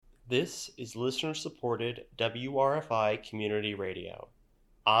This is listener-supported WRFI Community Radio.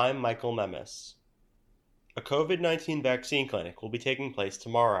 I'm Michael Memis. A COVID-19 vaccine clinic will be taking place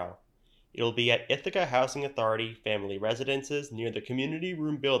tomorrow. It'll be at Ithaca Housing Authority Family Residences near the Community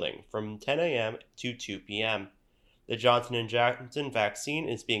Room Building from 10 a.m. to 2 p.m. The Johnson & Johnson vaccine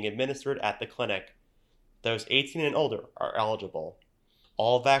is being administered at the clinic. Those 18 and older are eligible.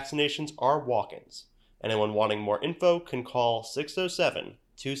 All vaccinations are walk-ins. Anyone wanting more info can call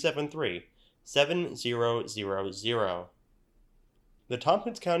 607-273-7000. The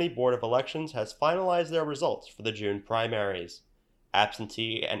Tompkins County Board of Elections has finalized their results for the June primaries.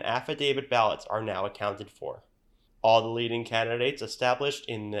 Absentee and affidavit ballots are now accounted for. All the leading candidates established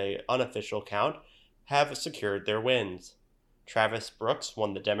in the unofficial count have secured their wins. Travis Brooks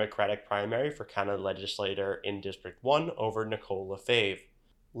won the Democratic primary for county legislator in District 1 over Nicole LaFave.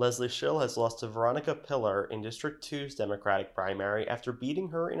 Leslie Schill has lost to Veronica Pillar in District 2's Democratic primary after beating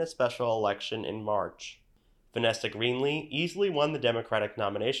her in a special election in March. Vanessa Greenlee easily won the Democratic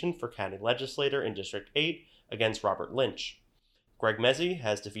nomination for county legislator in District 8 against Robert Lynch. Greg Mezzi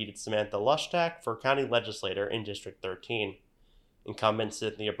has defeated Samantha Lushtak for county legislator in District 13. Incumbent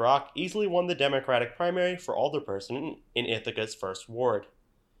Cynthia Brock easily won the Democratic primary for alderperson in Ithaca's 1st Ward.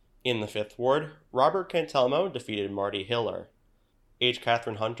 In the 5th Ward, Robert Cantelmo defeated Marty Hiller. H.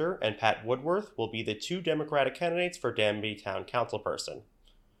 Catherine Hunter and Pat Woodworth will be the two Democratic candidates for Danby Town Councilperson.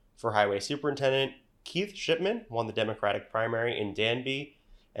 For Highway Superintendent, Keith Shipman won the Democratic primary in Danby,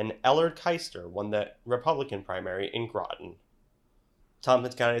 and Ellard Keister won the Republican primary in Groton.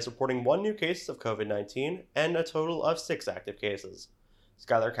 Tompkins County is reporting 1 new case of COVID-19 and a total of 6 active cases.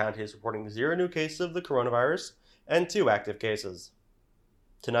 Schuyler County is reporting 0 new cases of the coronavirus and 2 active cases.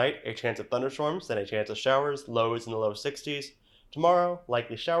 Tonight, a chance of thunderstorms, then a chance of showers, lows in the low 60s. Tomorrow,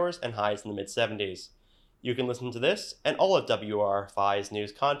 likely showers and highs in the mid-70s. You can listen to this and all of WRFI's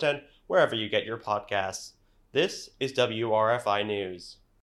news content wherever you get your podcasts. This is WRFI News.